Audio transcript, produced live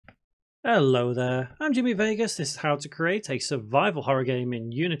Hello there, I'm Jimmy Vegas. This is how to create a survival horror game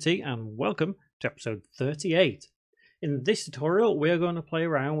in Unity, and welcome to episode 38. In this tutorial, we're going to play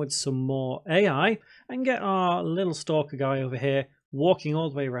around with some more AI and get our little stalker guy over here walking all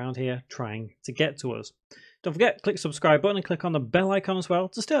the way around here trying to get to us. Don't forget, click the subscribe button and click on the bell icon as well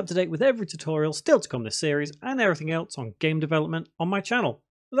to stay up to date with every tutorial still to come this series and everything else on game development on my channel.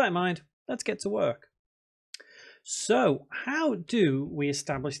 With that in mind, let's get to work. So, how do we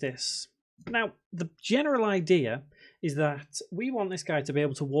establish this? Now, the general idea is that we want this guy to be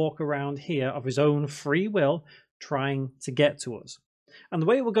able to walk around here of his own free will, trying to get to us. And the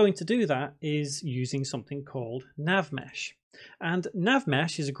way we're going to do that is using something called Navmesh. And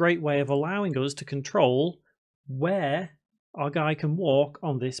Navmesh is a great way of allowing us to control where our guy can walk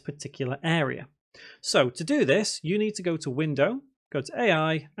on this particular area. So to do this, you need to go to Window, go to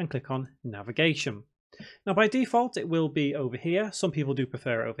AI, and click on Navigation. Now, by default, it will be over here. Some people do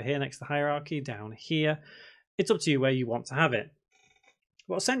prefer it over here next to hierarchy, down here. It's up to you where you want to have it.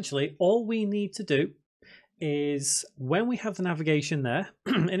 But essentially, all we need to do is when we have the navigation there,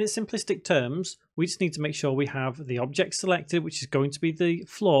 in its simplistic terms, we just need to make sure we have the object selected, which is going to be the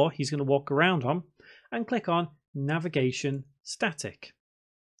floor he's going to walk around on, and click on Navigation Static.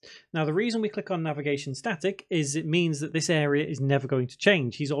 Now, the reason we click on Navigation Static is it means that this area is never going to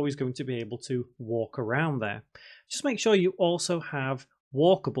change. He's always going to be able to walk around there. Just make sure you also have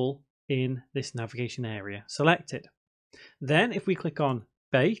walkable in this navigation area selected. Then if we click on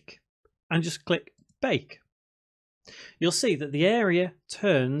Bake and just click Bake, you'll see that the area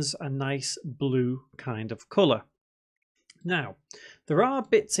turns a nice blue kind of colour. Now, there are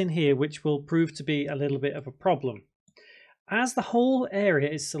bits in here which will prove to be a little bit of a problem. As the whole area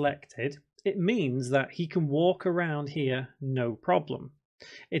is selected, it means that he can walk around here no problem.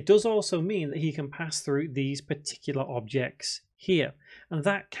 It does also mean that he can pass through these particular objects here, and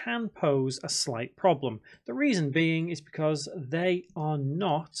that can pose a slight problem. The reason being is because they are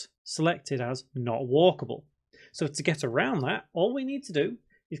not selected as not walkable. So to get around that, all we need to do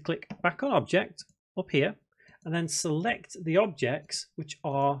is click back on Object up here, and then select the objects which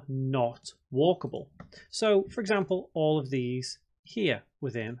are not walkable. So, for example, all of these here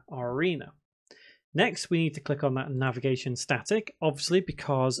within our arena. Next, we need to click on that navigation static, obviously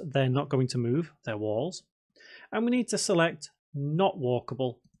because they're not going to move their walls. And we need to select not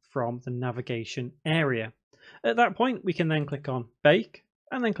walkable from the navigation area. At that point, we can then click on Bake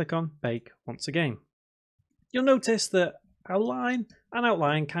and then click on Bake once again. You'll notice that our line and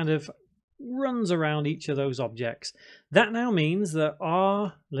outline kind of runs around each of those objects. That now means that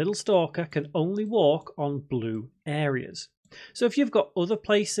our little stalker can only walk on blue areas. So if you've got other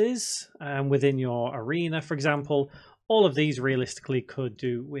places within your arena, for example, all of these realistically could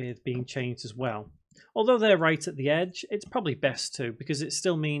do with being changed as well. Although they're right at the edge, it's probably best to, because it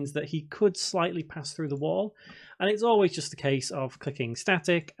still means that he could slightly pass through the wall, and it's always just a case of clicking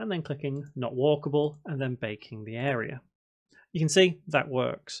static and then clicking not walkable and then baking the area. You can see that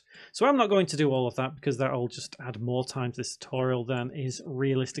works. So I'm not going to do all of that because that will just add more time to this tutorial than is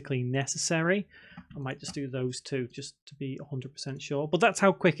realistically necessary. I might just do those two just to be 100% sure. But that's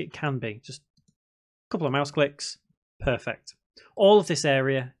how quick it can be. Just a couple of mouse clicks. Perfect. All of this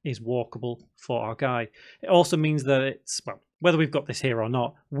area is walkable for our guy. It also means that it's, well, whether we've got this here or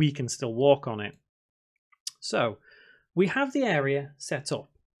not, we can still walk on it. So we have the area set up.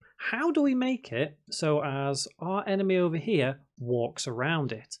 How do we make it so as our enemy over here walks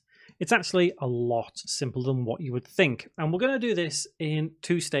around it? It's actually a lot simpler than what you would think. And we're going to do this in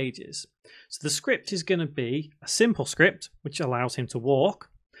two stages. So the script is going to be a simple script, which allows him to walk.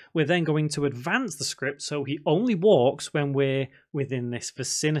 We're then going to advance the script so he only walks when we're within this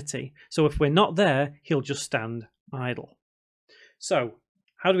vicinity. So if we're not there, he'll just stand idle. So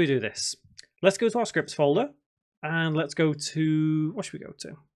how do we do this? Let's go to our scripts folder and let's go to, what should we go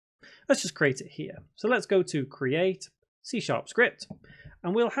to? Let's just create it here. So let's go to Create, C# script,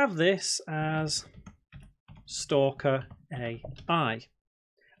 and we'll have this as Stalker AI.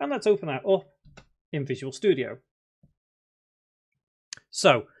 And let's open that up in Visual Studio.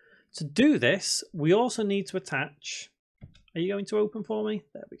 So to do this, we also need to attach, are you going to open for me?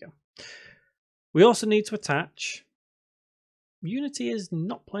 There we go. We also need to attach, Unity is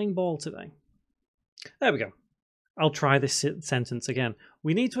not playing ball today. There we go. I'll try this sentence again.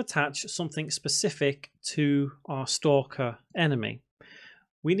 We need to attach something specific to our stalker enemy.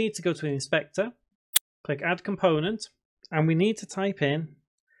 We need to go to an inspector, click Add Component, and we need to type in,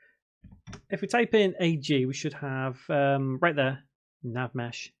 if we type in AG, we should have right there,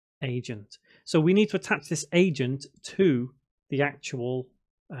 Navmesh agent. So we need to attach this agent to the actual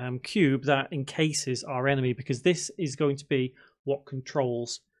cube that encases our enemy, because this is going to be what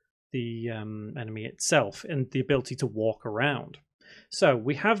controls the enemy itself and the ability to walk around. So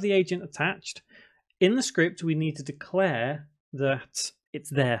we have the agent attached. In the script, we need to declare that it's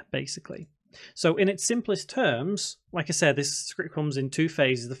there, basically. So in its simplest terms, like I said, this script comes in two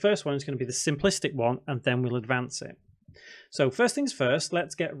phases. The first one is going to be the simplistic one, and then we'll advance it. So first things first,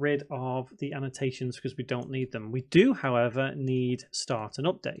 let's get rid of the annotations because we don't need them. We do, however, need start and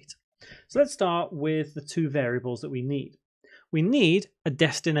update. So let's start with the two variables that we need. We need a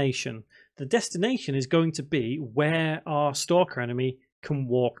destination. The destination is going to be where our stalker enemy can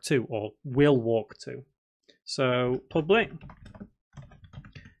walk to or will walk to. So public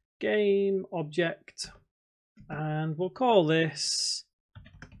game object, and we'll call this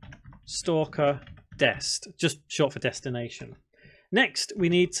stalker dest, just short for destination. Next, we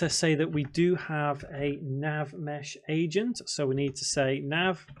need to say that we do have a Navmesh agent. So we need to say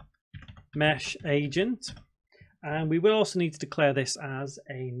Navmesh agent. And we will also need to declare this as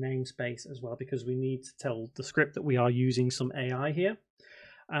a namespace as well, because we need to tell the script that we are using some AI here.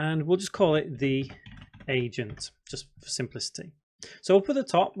 And we'll just call it the agent, just for simplicity. So up at the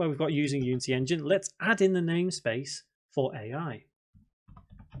top where we've got using Unity Engine, let's add in the namespace for AI.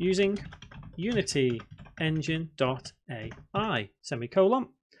 Using Unity Engine.ai, semicolon.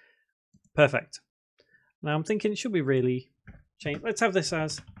 Perfect. Now I'm thinking, should we really change? Let's have this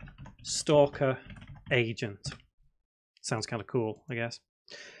as stalker agent. Sounds kind of cool, I guess.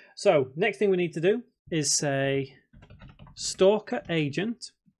 So next thing we need to do is say stalker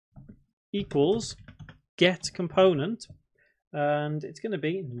agent equals get component, and it's going to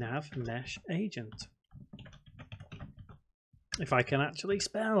be Navmesh agent. If I can actually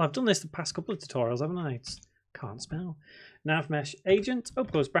spell. I've done this the past couple of tutorials, haven't I? Can't spell. Navmesh agent,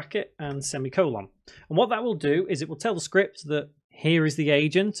 open close bracket, and semicolon. And what that will do is it will tell the script that here is the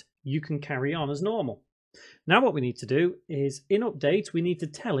agent, you can carry on as normal. Now what we need to do is in update, we need to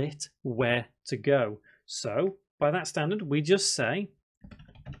tell it where to go. So by that standard, we just say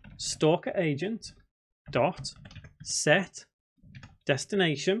stalker agent dot set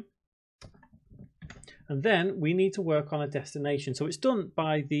destination, and then we need to work on a destination. So it's done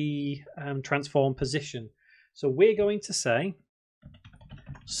by the transform position. So we're going to say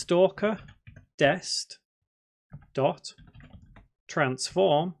stalker dest dot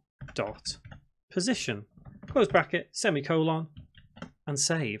transform dot position, close bracket, semicolon, and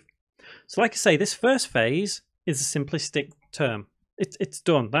save. So like I say, this first phase is a simplistic term. It's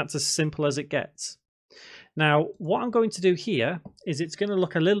done. That's as simple as it gets. Now, what I'm going to do here is it's going to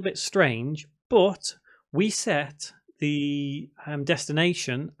look a little bit strange, but we set the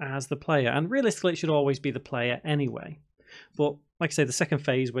destination as the player, and realistically it should always be the player anyway. But like I say, the second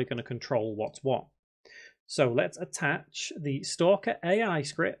phase, we're going to control what's what. So let's attach the stalker AI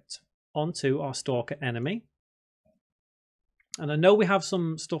script onto our stalker enemy. And I know we have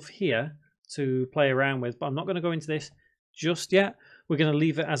some stuff here to play around with, but I'm not going to go into this just yet. We're going to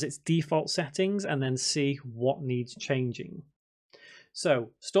leave it as its default settings and then see what needs changing.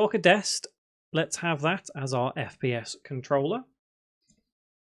 So stalker dest, let's have that as our FPS controller.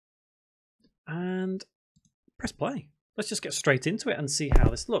 And press play. Let's just get straight into it and see how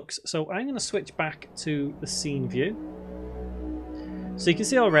this looks. So I'm going to switch back to the scene view. So you can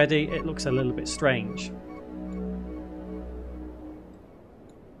see already it looks a little bit strange.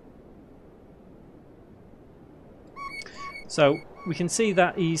 So we can see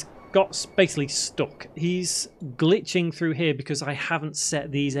that he's got basically stuck. He's glitching through here because I haven't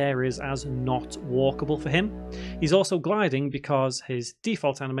set these areas as not walkable for him. He's also gliding because his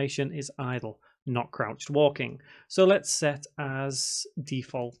default animation is idle, not crouched walking. So let's set as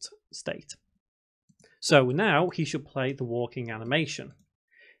default state. So now he should play the walking animation.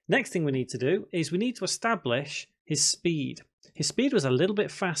 Next thing we need to do is we need to establish his speed. His speed was a little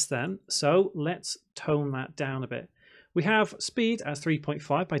bit fast then, so let's tone that down a bit. We have speed as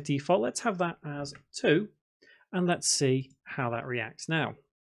 3.5 by default. Let's have that as 2, and let's see how that reacts now.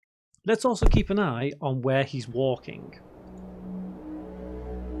 Let's also keep an eye on where he's walking.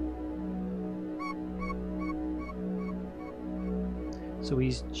 So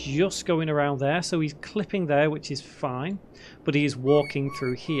he's just going around there, so he's clipping there, which is fine, but he is walking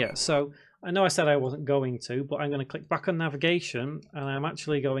through here. So I know I said I wasn't going to, but I'm going to click back on navigation, and I'm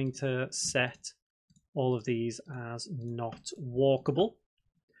actually going to set all of these as not walkable.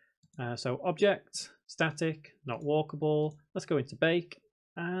 So object, static, not walkable. Let's go into bake.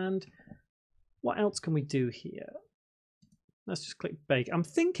 And what else can we do here? Let's just click bake. I'm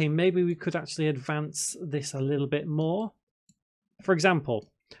thinking maybe we could actually advance this a little bit more. For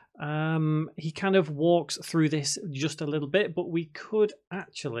example, he kind of walks through this just a little bit, but we could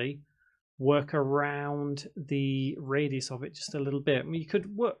actually work around the radius of it just a little bit. I mean, you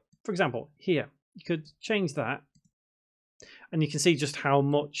could work for example, here, you could change that. And you can see just how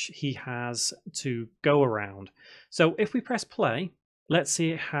much he has to go around. So if we press play, let's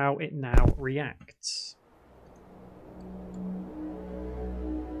see how it now reacts.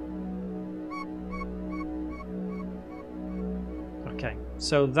 Okay,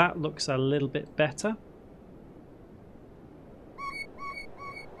 so that looks a little bit better.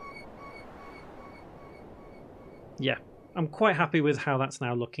 Yeah, I'm quite happy with how that's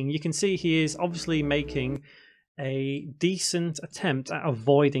now looking. You can see he is obviously making a decent attempt at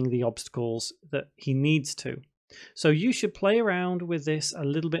avoiding the obstacles that he needs to. So you should play around with this a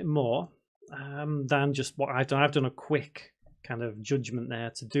little bit more than just what I've done. I've done a quick kind of judgment there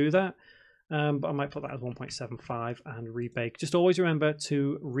to do that, but I might put that as 1.75 and rebake. Just always remember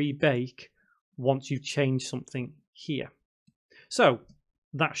to rebake once you change something here. So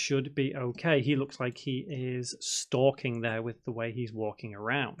that should be okay. He looks like he is stalking there with the way he's walking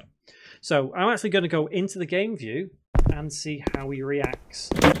around. So I'm actually going to go into the game view and see how he reacts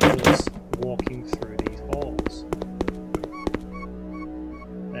to us walking through these halls.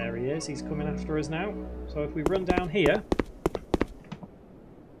 There he is. He's coming after us now. So if we run down here,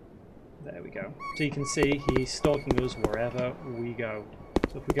 there we go. So you can see he's stalking us wherever we go.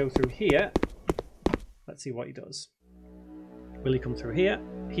 So if we go through here, let's see what he does. Will he come through here?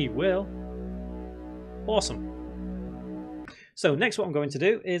 He will. Awesome. So next what I'm going to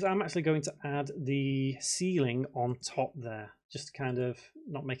do is I'm actually going to add the ceiling on top there, just to kind of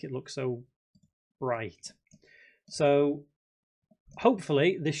not make it look so bright. So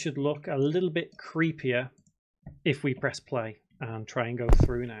hopefully this should look a little bit creepier if we press play and try and go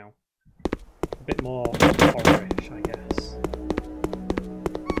through now. A bit more horror-ish, I guess.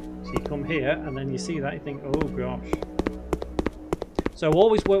 So you come here and then you see that, you think, oh gosh. So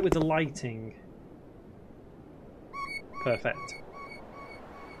always work with the lighting. Perfect.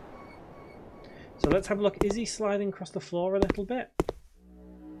 So let's have a look. Is he sliding across the floor a little bit?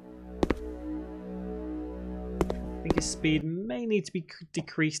 I think his speed may need to be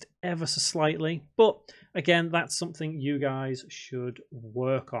decreased ever so slightly. But again, that's something you guys should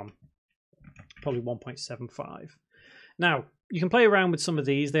work on. Probably 1.75. Now, you can play around with some of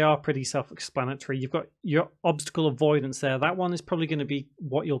these. They are pretty self-explanatory. You've got your obstacle avoidance there. That one is probably going to be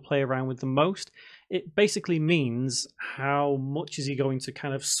what you'll play around with the most. It basically means how much is he going to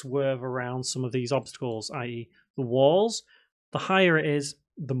kind of swerve around some of these obstacles, i.e. the walls. The higher it is,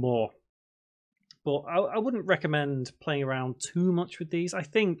 the more. But I wouldn't recommend playing around too much with these. I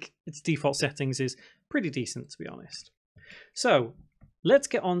think its default settings is pretty decent, to be honest. So let's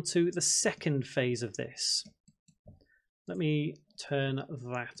get on to the second phase of this. Let me turn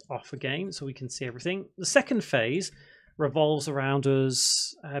that off again so we can see everything. The second phase revolves around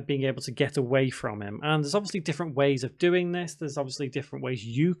us being able to get away from him. And there's obviously different ways of doing this. There's obviously different ways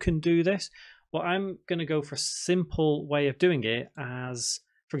you can do this. But I'm going to go for a simple way of doing it as,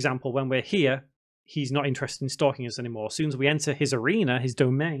 for example, when we're here, he's not interested in stalking us anymore. As soon as we enter his arena, his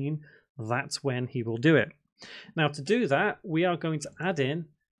domain, that's when he will do it. Now, to do that, we are going to add in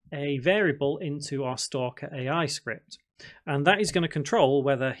a variable into our stalker AI script. And that is going to control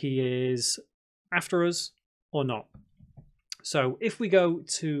whether he is after us or not. So if we go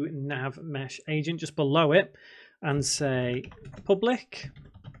to Navmesh agent just below it and say public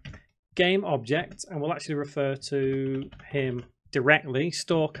game object, and we'll actually refer to him directly,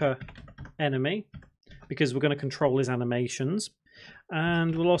 stalker enemy, because we're going to control his animations.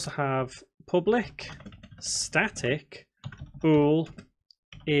 And we'll also have public static bool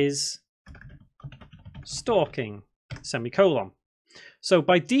is stalking semicolon. So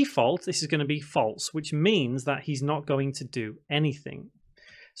by default, this is going to be false, which means that he's not going to do anything.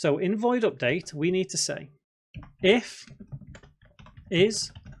 So in void update, we need to say if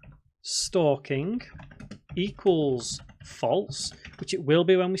is stalking equals false, which it will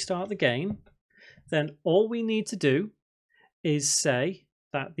be when we start the game, then all we need to do is say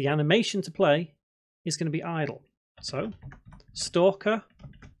that the animation to play is going to be idle. So stalker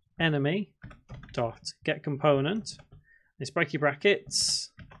enemy dot get component, this breaky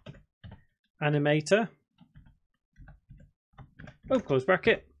brackets animator, open close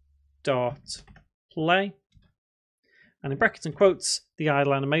bracket dot play, and in brackets and quotes the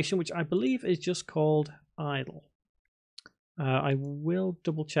idle animation, which I believe is just called idle. I will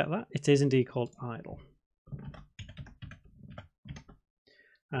double check that. It is indeed called idle.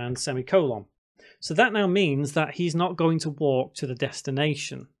 And semicolon. So that now means that he's not going to walk to the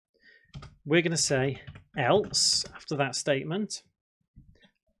destination. We're going to say else after that statement,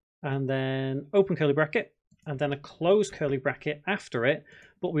 and then open curly bracket, and then a close curly bracket after it.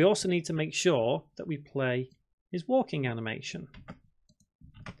 But we also need to make sure that we play his walking animation.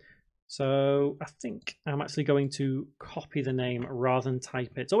 So I think I'm actually going to copy the name rather than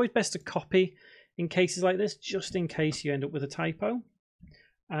type it. It's always best to copy in cases like this, just in case you end up with a typo.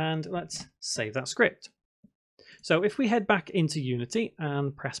 And let's save that script. So if we head back into Unity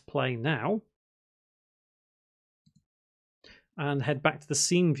and press play now, and head back to the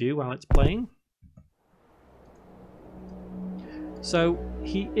scene view while it's playing. So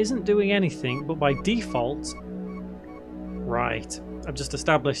he isn't doing anything, but by default, right, I've just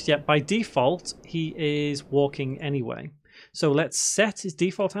established, yet by default, he is walking anyway. So let's set his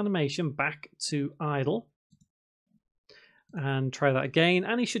default animation back to idle and try that again.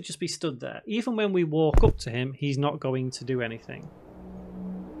 And he should just be stood there. Even when we walk up to him, he's not going to do anything.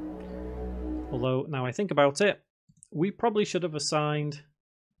 Although now I think about it, we probably should have assigned,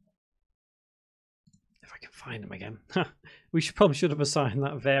 if I can find him again, we probably should have assigned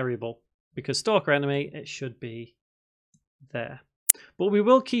that variable, because stalker enemy, it should be there. But we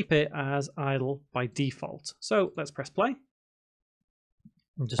will keep it as idle by default. So let's press play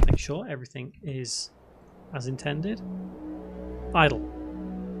and just make sure everything is as intended. Idle.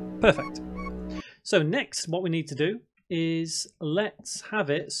 Perfect. So next, what we need to do is let's have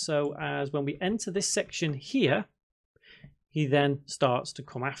it so as when we enter this section here, he then starts to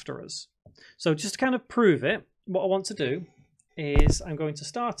come after us. So just to kind of prove it, what I want to do is I'm going to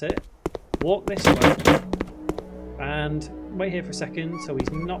start it, walk this way, and wait here for a second so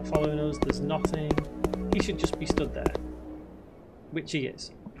he's not following us, there's nothing. He should just be stood there, which he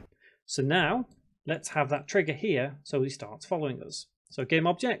is. So now let's have that trigger here so he starts following us. So game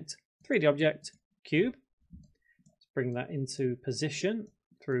object, 3D object, cube. Let's bring that into position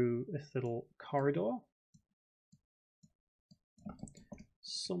through this little corridor.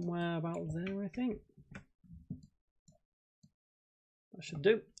 Somewhere about there, I think. That should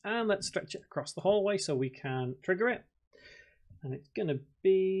do. And let's stretch it across the hallway so we can trigger it. And it's going to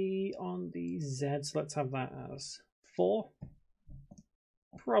be on the Z, so let's have that as 4.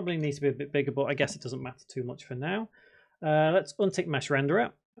 Probably needs to be a bit bigger, but I guess it doesn't matter too much for now. Let's untick mesh renderer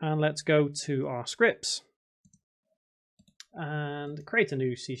and let's go to our scripts and create a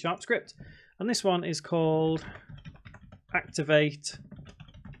new C# script. And this one is called activate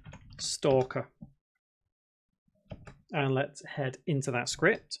stalker. And let's head into that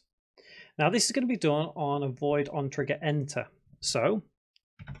script. Now this is going to be done on a void on trigger enter. So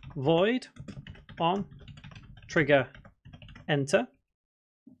void on trigger enter.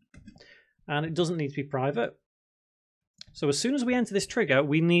 And it doesn't need to be private. So as soon as we enter this trigger,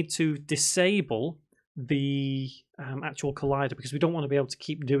 we need to disable the actual collider because we don't want to be able to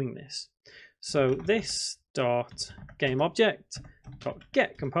keep doing this. So this dot game object dot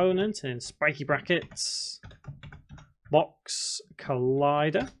get component in spiky brackets box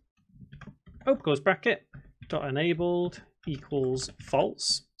collider open close bracket dot enabled equals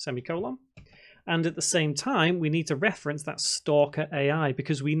false semicolon. And at the same time, we need to reference that stalker AI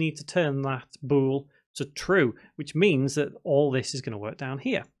because we need to turn that bool to true, which means that all this is going to work down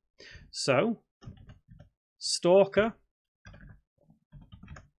here. So stalker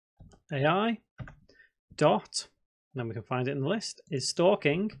AI dot, and then we can find it in the list, is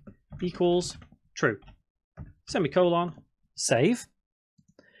stalking equals true. Semicolon, save.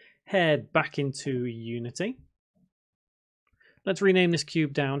 Head back into Unity. Let's rename this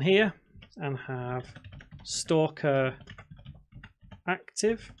cube down here and have stalker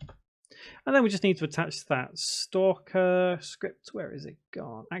active. And then we just need to attach that stalker script. Where is it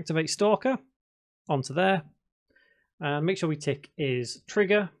gone? Activate stalker onto there. And make sure we tick is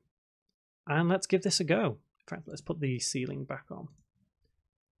trigger. And let's give this a go. In fact, let's put the ceiling back on.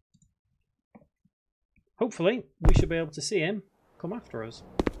 Hopefully, we should be able to see him come after us.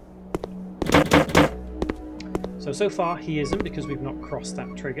 So far he isn't because we've not crossed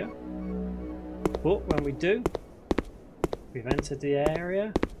that trigger. But when we do, we've entered the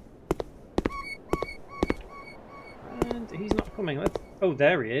area. And he's not coming. Oh,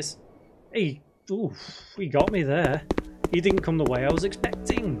 there he is. He got me there. He didn't come the way I was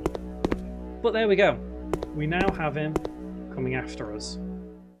expecting. But there we go. We now have him coming after us.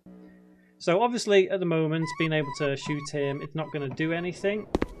 So obviously at the moment, being able to shoot him, it's not going to do anything.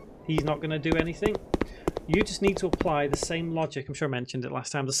 He's not going to do anything. You just need to apply the same logic. I'm sure I mentioned it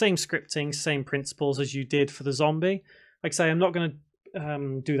last time. The same scripting, same principles as you did for the zombie. Like I say, I'm not going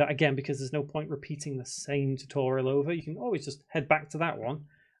to do that again because there's no point repeating the same tutorial over. You can always just head back to that one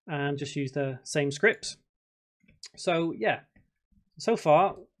and just use the same scripts. So yeah, so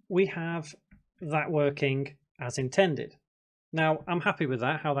far we have that working as intended. Now I'm happy with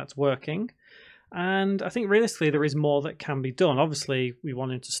that, how that's working. And I think realistically there is more that can be done. Obviously we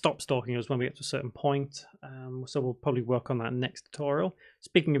want him to stop stalking us when we get to a certain point, so we'll probably work on that next tutorial.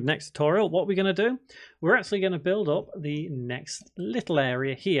 Speaking of next tutorial, what we're going to do, we're actually going to build up the next little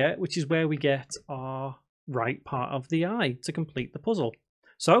area here, which is where we get our right part of the eye to complete the puzzle.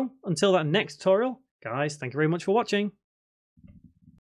 So until that next tutorial, guys, thank you very much for watching.